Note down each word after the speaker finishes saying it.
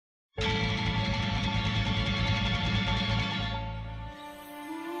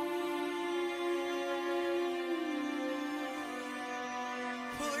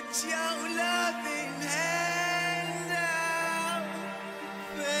Put your loving hand out,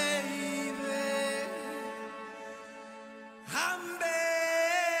 baby. I'm begging.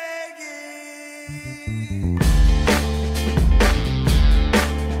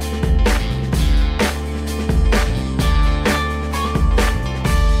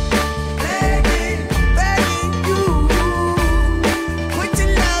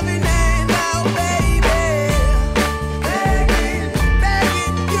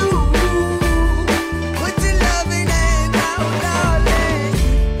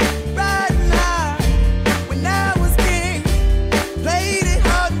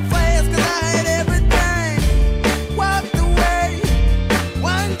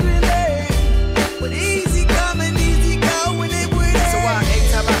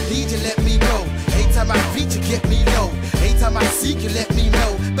 You let me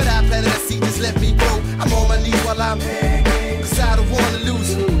know, but I planted a seed, just let me grow. I'm on my knees while I'm begging, cause I don't wanna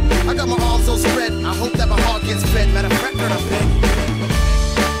lose you. I got my arms so spread, I hope that my heart gets fed. Matter of fact, girl, I'm begging.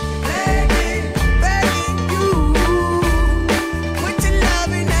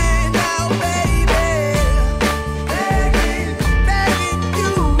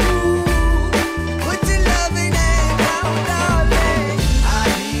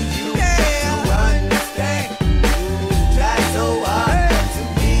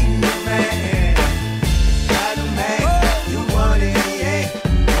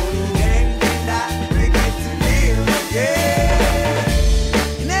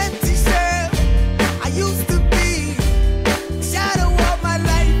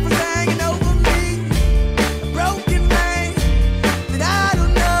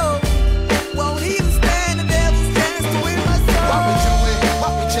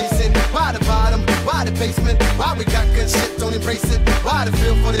 Why we got good shit, don't embrace it? Why the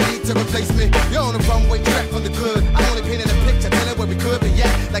feel for the need to replace me? You're on the runway track from the good. I only painted a picture, telling where we could be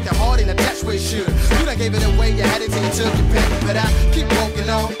at. Like the heart ain't attached where it should. You done gave it away, you had it till you took your pick. But I keep walking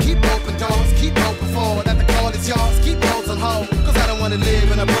on, keep open doors, keep open forward. That the call is yours, keep those on hold. Cause I don't wanna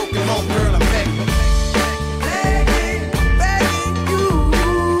live in a broken home, girl, I'm begging.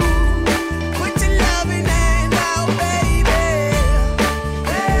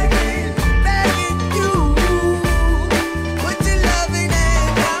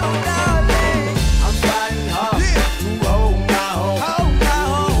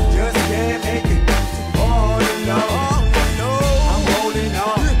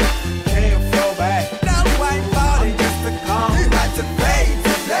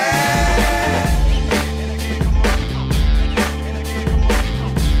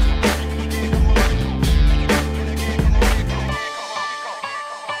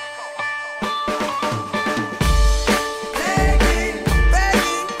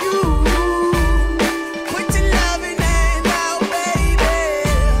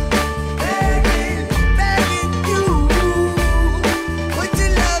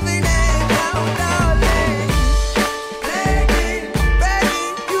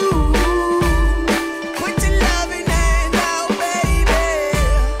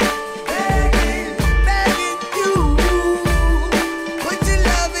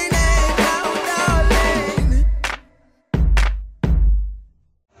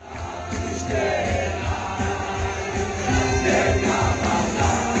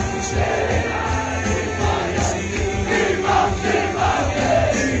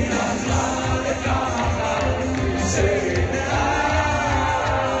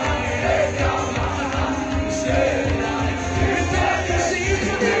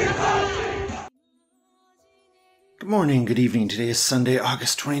 Good morning, good evening. Today is Sunday,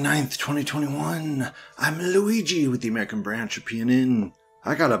 August 29th, 2021. I'm Luigi with the American branch of PNN.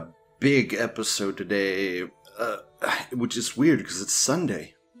 I got a big episode today, which is weird because it's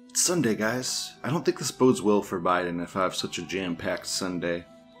Sunday. It's Sunday, guys. I don't think this bodes well for Biden if I have such a jam-packed Sunday.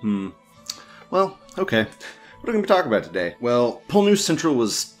 Well, okay. What are we going to be talking about today? Well, Pol News Central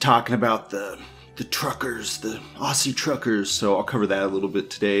was talking about the truckers, the Aussie truckers, so I'll cover that a little bit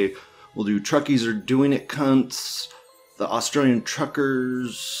today. We'll do Truckies Are Doing It Cunts. The Australian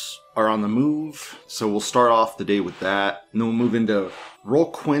truckers are on the move, so we'll start off the day with that. And then we'll move into roll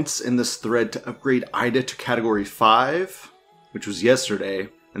quints in this thread to upgrade IDA to Category 5, which was yesterday.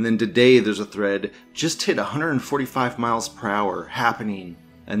 And then today there's a thread, just hit 145 miles per hour, happening.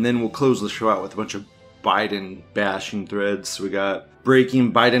 And then we'll close the show out with a bunch of Biden bashing threads. So we got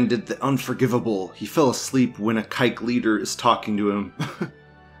breaking, Biden did the unforgivable. He fell asleep when a kike leader is talking to him. Then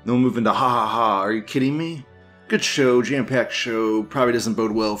we'll move into ha ha ha, are you kidding me? Good show, jam-packed show. Probably doesn't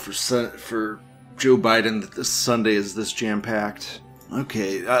bode well for Joe Biden that this Sunday is this jam-packed.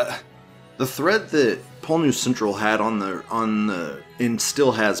 Okay, the thread that whole new Central had on the and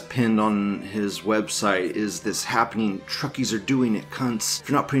still has pinned on his website is this happening. Truckies are doing it, cunts. If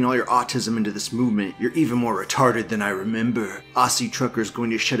you're not putting all your autism into this movement, you're even more retarded than I remember. Aussie truckers going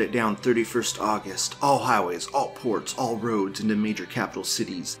to shut it down 31st August. All highways, all ports, all roads into major capital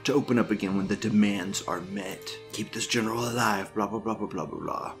cities to open up again when the demands are met. Keep this general alive, blah blah blah blah blah blah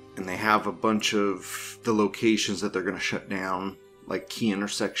blah. And they have a bunch of the locations that they're gonna shut down, like key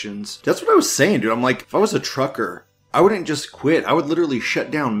intersections. That's what I was saying, dude. I'm like, if I was a trucker, I wouldn't just quit. I would literally shut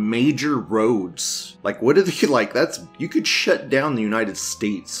down major roads. Like, what are they like? You could shut down the United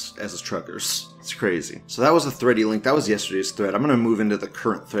States as truckers. It's crazy. So that was a thread he linked. That was yesterday's thread. I'm gonna move into the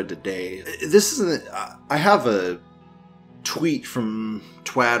current thread today. This isn't. I have a tweet from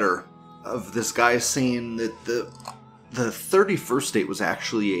Twitter of this guy saying that the 31st date was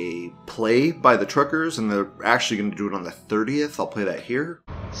actually a play by the truckers, and they're actually going to do it on the 30th. I'll play that here.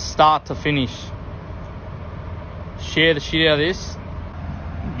 Start to finish. Share the shit out of this.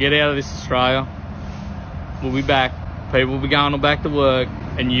 Get out of this, Australia. We'll be back. People will be going back to work,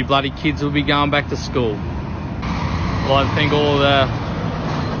 and you bloody kids will be going back to school. Well, I think all the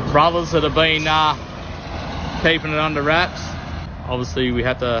brothers that have been keeping it under wraps, obviously we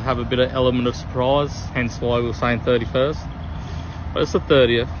had to have a bit of element of surprise, hence why we were saying 31st. But it's the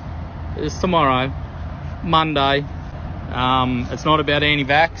 30th. It's tomorrow, Monday. It's not about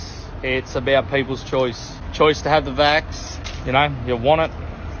anti-vax. It's about people's choice. Choice to have the vax. You know, you want it,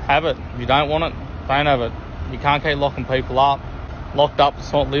 have it. If you don't want it, don't have it. You can't keep locking people up. Locked up,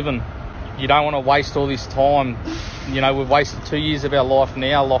 it's not living. You don't want to waste all this time. You know, we've wasted 2 years of our life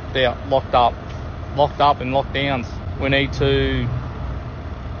now locked up in lockdowns. We need to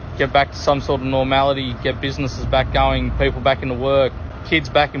get back to some sort of normality, get businesses back going, people back into work, kids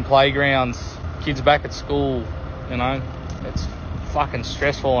back in playgrounds, kids back at school. You know, it's fucking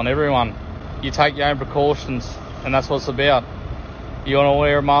stressful on everyone. You take your own precautions, and that's what it's about. You want to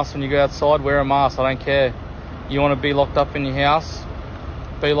wear a mask when you go outside, wear a mask, I don't care. You want to be locked up in your house,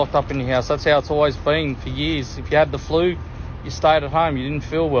 be locked up in your house. That's how it's always been for years. If you had the flu, you stayed at home, you didn't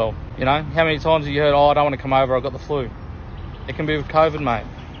feel well. You know, how many times have you heard, oh, I don't want to come over, I've got the flu? It can be with COVID, mate.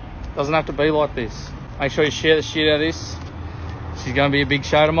 It doesn't have to be like this. Make sure you share the shit out of this. She's going to be a big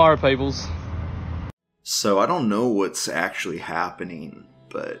show tomorrow, peoples. So I don't know what's actually happening,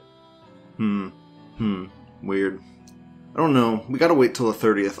 but weird. I don't know. We gotta wait till the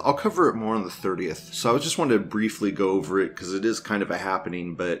 30th. I'll cover it more on the 30th. So I just wanted to briefly go over it because it is kind of a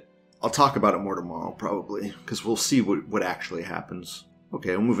happening, but I'll talk about it more tomorrow probably because we'll see what actually happens.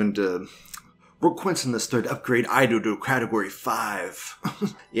 Okay, we'll move into Rogue Quince in this third upgrade Ido to category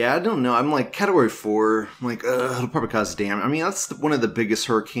 5. Yeah, I don't know. I'm like category 4. I'm like, it'll probably cause damage. I mean, that's one of the biggest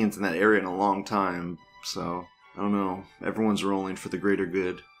hurricanes in that area in a long time. So I don't know. Everyone's rolling for the greater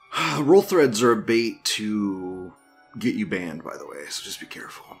good. Roll threads are a bait to get you banned, by the way, so just be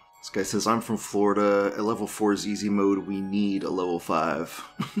careful. This guy says, I'm from Florida. At level 4 is easy mode. We need a level 5.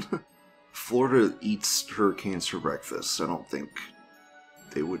 Florida eats hurricanes for breakfast. I don't think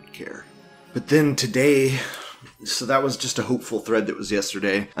they would care. But then today, so that was just a hopeful thread that was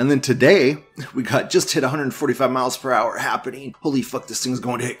yesterday. And then today, we got just hit 145 miles per hour happening. Holy fuck, this thing's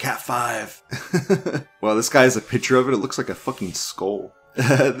going to hit Cat 5. Wow, this guy has a picture of it. It looks like a fucking skull.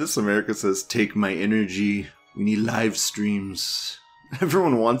 This America says, take my energy. We need live streams.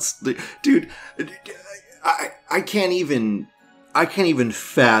 Everyone wants... Dude, I can't even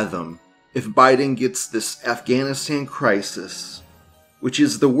fathom if Biden gets this Afghanistan crisis, which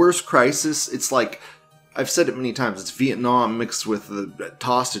is the worst crisis. It's like, I've said it many times, it's Vietnam mixed with the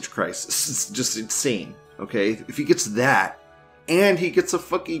hostage crisis. It's just insane, okay? If he gets that, and he gets a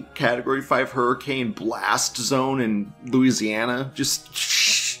fucking Category 5 hurricane blast zone in Louisiana,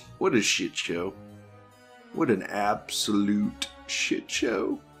 just... what a shit show. What an absolute shit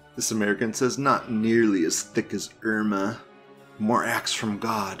show. This American says, not nearly as thick as Irma. More acts from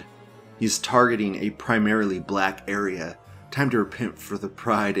God. He's targeting a primarily black area. Time to repent for the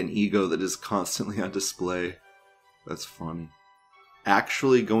pride and ego that is constantly on display. That's funny.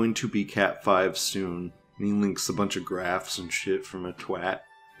 Actually going to be Cat 5 soon. And he links a bunch of graphs and shit from a twat.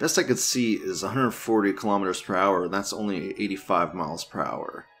 Best I could see is 140 kilometers per hour, and that's only 85 miles per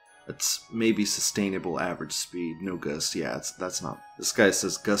hour. That's maybe sustainable average speed. No gusts. Yeah, that's not. This guy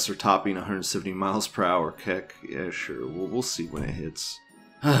says gusts are topping 170 miles per hour. Keck. Yeah, sure. We'll see when it hits.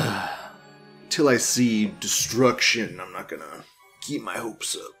 Till I see destruction, I'm not gonna keep my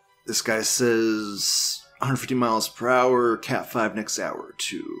hopes up. This guy says 150 miles per hour, Cat 5 next hour or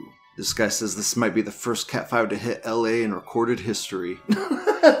two. This guy says this might be the first Cat 5 to hit LA in recorded history.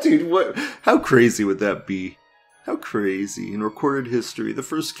 Dude, what? How crazy would that be? How crazy. In recorded history, the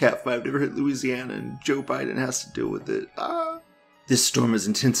first Cat 5 ever hit Louisiana, and Joe Biden has to deal with it. This storm is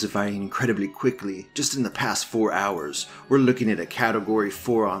intensifying incredibly quickly. Just in the past 4 hours, we're looking at a Category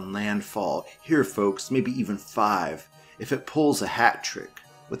 4 on landfall. Here, folks, maybe even 5. If it pulls a hat trick.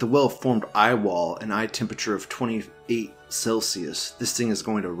 With a well-formed eye wall and eye temperature of 28 Celsius, this thing is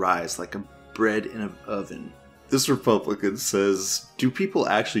going to rise like a bread in an oven. This Republican says, do people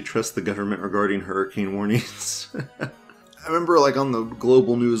actually trust the government regarding hurricane warnings? I remember like on the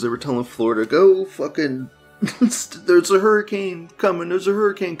global news, they were telling Florida, go fucking, there's a hurricane coming, there's a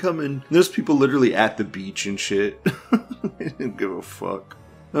hurricane coming. And there's people literally at the beach and shit. They didn't give a fuck.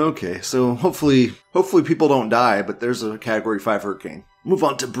 Okay, so hopefully people don't die, but there's a Category 5 hurricane. Move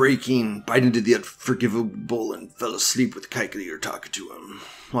on to breaking. Biden did the unforgivable and fell asleep with Kike Leader talking to him.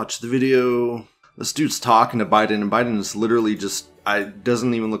 Watch the video. This dude's talking to Biden, and Biden is literally just,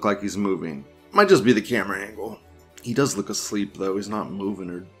 doesn't even look like he's moving. Might just be the camera angle. He does look asleep, though. He's not moving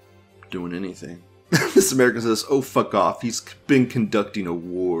or doing anything. This American says, oh, fuck off. He's been conducting a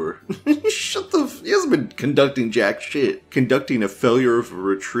war. Shut the he hasn't been conducting jack shit. Conducting a failure of a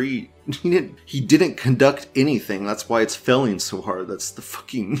retreat. He didn't conduct anything. That's why it's failing so hard. That's the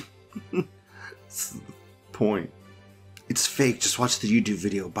fucking that's the point. It's fake. Just watch the YouTube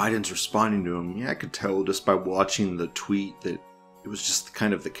video. Biden's responding to him. Yeah, I could tell just by watching the tweet that it was just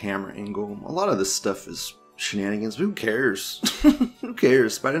kind of the camera angle. A lot of this stuff is shenanigans. Who cares? Who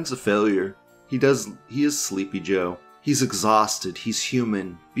cares? Biden's a failure. He is Sleepy Joe. He's exhausted. He's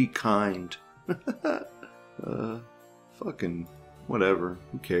human. Be kind. Fucking whatever.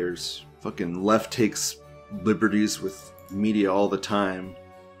 Who cares? Fucking left takes liberties with media all the time.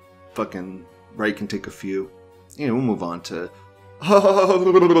 Fucking right can take a few. Anyway, we'll move on to...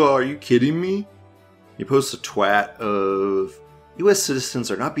 Are you kidding me? He posts a twat of... U.S.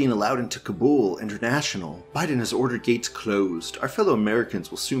 citizens are not being allowed into Kabul International. Biden has ordered gates closed. Our fellow Americans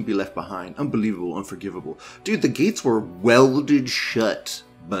will soon be left behind. Unbelievable, unforgivable. Dude, the gates were welded shut,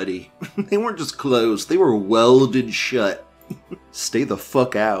 buddy. They weren't just closed, they were welded shut. Stay the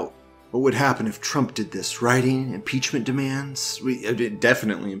fuck out. What would happen if Trump did this? Writing? Impeachment demands?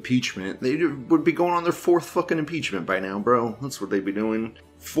 Definitely impeachment. They would be going on their 4th fucking impeachment by now, bro. That's what they'd be doing.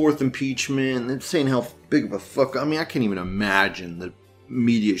 4th impeachment. They're saying how big of a fuck... I mean, I can't even imagine the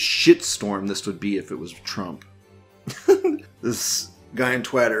media shitstorm this would be if it was Trump. This guy in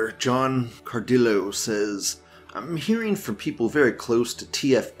Twitter, John Cardillo, says... I'm hearing from people very close to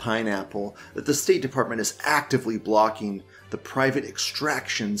TF Pineapple that the State Department is actively blocking the private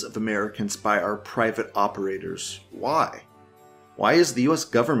extractions of Americans by our private operators. Why? Why is the US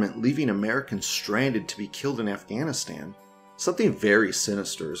government leaving Americans stranded to be killed in Afghanistan? Something very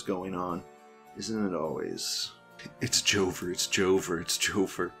sinister is going on. Isn't it always? It's Jover, it's Jover, it's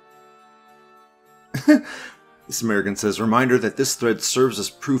Jover. This American says, reminder that this thread serves as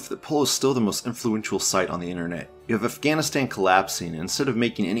proof that Poll is still the most influential site on the internet. You have Afghanistan collapsing, and instead of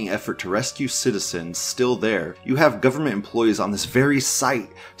making any effort to rescue citizens still there, you have government employees on this very site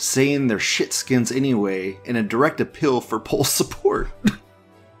saying they're shitskins anyway in a direct appeal for Poll support.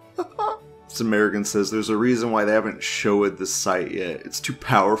 This American says there's a reason why they haven't showed this site yet. It's too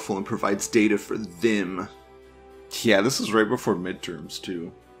powerful and provides data for them. Yeah, this is right before midterms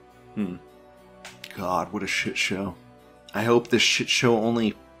too. God, what a shit show. I hope this shit show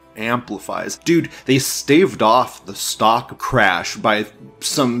only amplifies. Dude, they staved off the stock crash by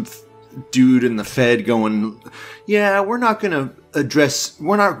some dude in the Fed going, yeah, we're not gonna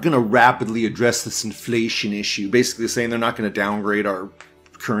rapidly address this inflation issue. Basically saying they're not gonna downgrade our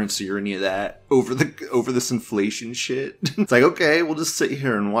currency or any of that over this inflation shit. It's like, okay, we'll just sit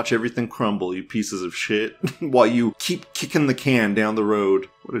here and watch everything crumble, you pieces of shit, while you keep kicking the can down the road.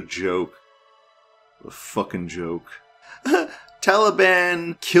 What a joke. A fucking joke.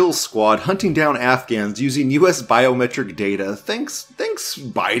 Taliban kill squad hunting down Afghans using US biometric data. Thanks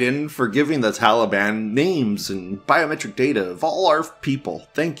Biden for giving the Taliban names and biometric data of all our people.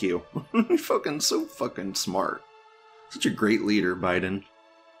 Thank you. Fucking so fucking smart. Such a great leader, Biden.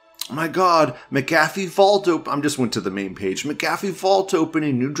 Oh my god, McAfee vault open. I just went to the main page. McAfee vault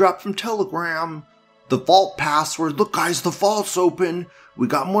opening, new drop from Telegram. The vault password. Look guys, the vault's open. We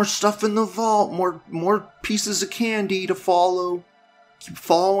got more stuff in the vault. More pieces of candy to follow. Keep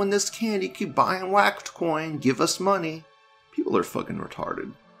following this candy. Keep buying Waxed Coin. Give us money. People are fucking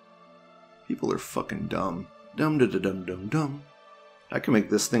retarded. People are fucking dumb. Dumb. I can make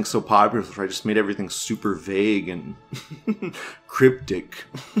this thing so popular if I just made everything super vague and cryptic.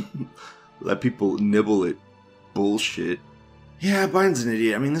 Let people nibble at bullshit. Yeah, Biden's an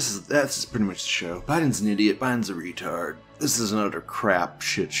idiot. I mean, that's pretty much the show. Biden's an idiot. Biden's a retard. This is another crap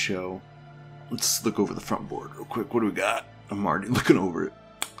shit show. let's look over the front board real quick. What do we got? I'm already looking over it.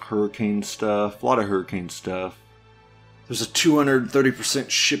 Hurricane stuff, a lot of hurricane stuff. There's a 230%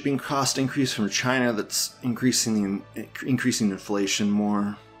 shipping cost increase from China that's increasing inflation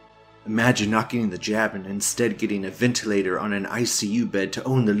more. Imagine not getting the jab and instead getting a ventilator on an ICU bed to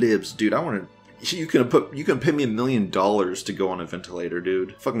own the libs. Dude, I want to... You can pay me $1 million to go on a ventilator,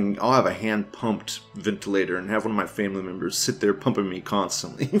 dude. Fucking, I'll have a hand-pumped ventilator and have one of my family members sit there pumping me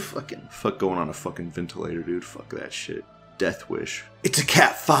constantly. Fuck going on a fucking ventilator, dude. Fuck that shit. Death wish. It's a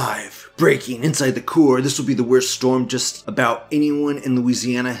Cat 5. Breaking inside the core. This will be the worst storm just about anyone in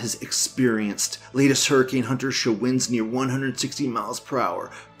Louisiana has experienced. Latest hurricane hunters show winds near 160 miles per hour.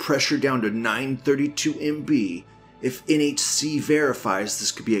 Pressure down to 932 MB. If NHC verifies,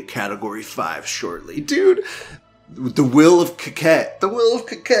 this could be a Category 5 shortly. Dude, the will of Kaket. The will of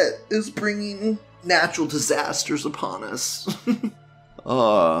Kaket is bringing natural disasters upon us.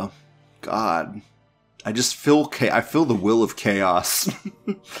 Oh, God. I just feel I feel the will of chaos.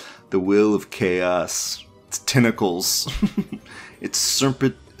 The will of chaos. It's tentacles. It's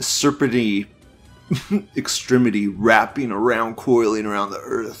serpenty extremity wrapping around, coiling around the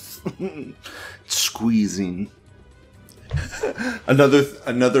earth. Squeezing.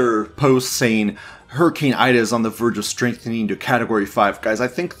 Another post saying Hurricane Ida is on the verge of strengthening to Category 5. Guys, I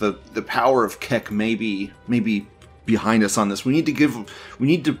think the power of Keck may be behind us on this. We need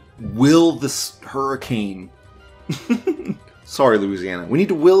to will this hurricane. Sorry, Louisiana. We need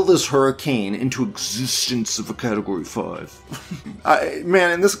to will this hurricane into existence of a Category 5.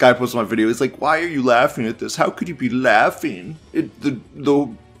 Man, and this guy posted my video. He's like, "Why are you laughing at this? How could you be laughing at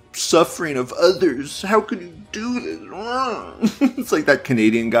the suffering of others? How could you do this?" It's like that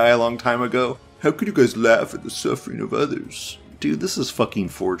Canadian guy a long time ago. How could you guys laugh at the suffering of others? Dude, this is fucking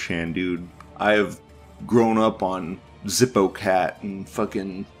 4chan, dude. I have grown up on Zippo Cat and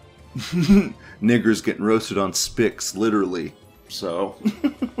fucking niggers getting roasted on Spix, literally. So,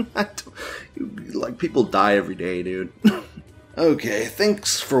 like, people die every day, dude. Okay,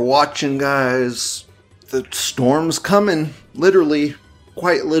 thanks for watching, guys. The storm's coming. Literally,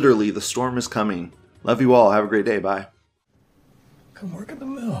 quite literally, the storm is coming. Love you all. Have a great day. Bye. Come work at the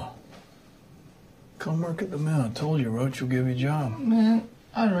mill. Come work at the mill. I told you, Roach will give you a job. Man,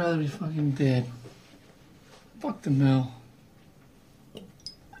 I'd rather be fucking dead. Fuck the mill.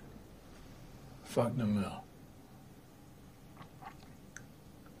 Fuck the mill.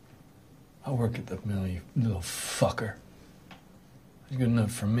 I work at the mill, you little fucker. It was good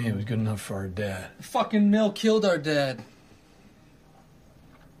enough for me. It was good enough for our dad. The fucking mill killed our dad.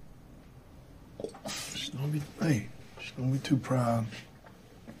 Just don't be too proud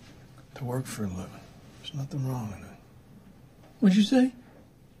to work for a living. There's nothing wrong in it. What'd you say?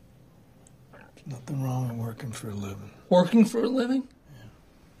 There's nothing wrong in working for a living. Working for a living?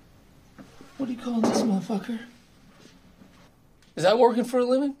 Yeah. What do you call this, motherfucker? Is that working for a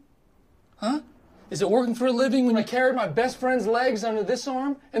living? Huh? Is it working for a living when I carried my best friend's legs under this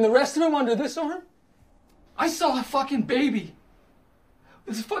arm and the rest of them under this arm? I saw a fucking baby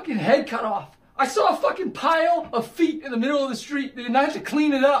with his fucking head cut off. I saw a fucking pile of feet in the middle of the street and I had to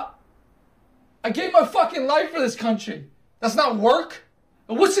clean it up. I gave my fucking life for this country. That's not work?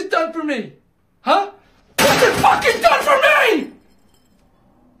 And what's it done for me? Huh? What's it fucking done for me?